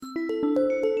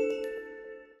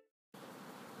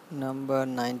Number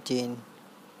 19.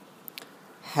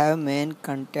 Have main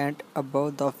content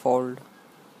above the fold.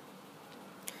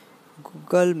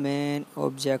 Google main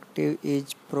objective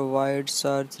is provide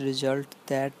search results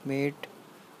that meet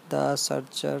the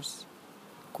searcher's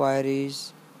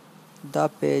queries. The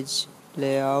page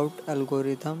layout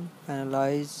algorithm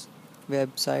analyze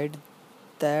websites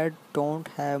that don't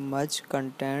have much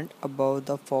content above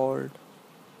the fold.